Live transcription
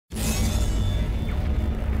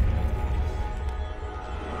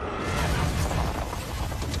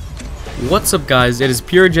What's up guys, it is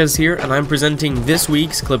TRZ here and I'm presenting this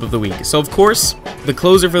week's clip of the week. So of course, the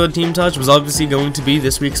closer for the team touch was obviously going to be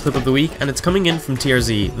this week's clip of the week, and it's coming in from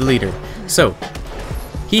TRZ, the leader. So,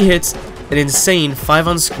 he hits an insane 5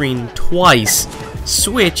 on screen twice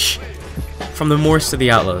switch from the Morse to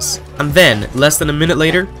the Atlas. And then, less than a minute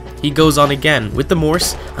later, he goes on again with the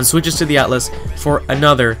Morse and switches to the Atlas for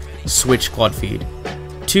another switch quad feed.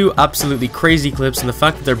 Two absolutely crazy clips, and the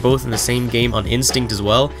fact that they're both in the same game on Instinct as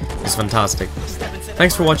well is fantastic.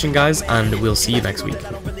 Thanks for watching guys, and we'll see you next week.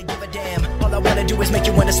 All I wanna do is make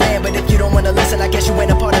you understand, but if you don't wanna listen, I guess you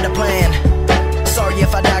ain't a part of the plan. Sorry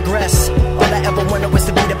if I digress. All I ever wanted was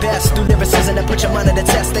to be the best. Do lyricism and put your mind to the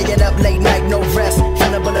test. Staying up late night, no rest.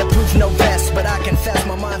 Trying to bulletproof, no vest. But I confess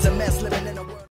my mind's a mess, living in a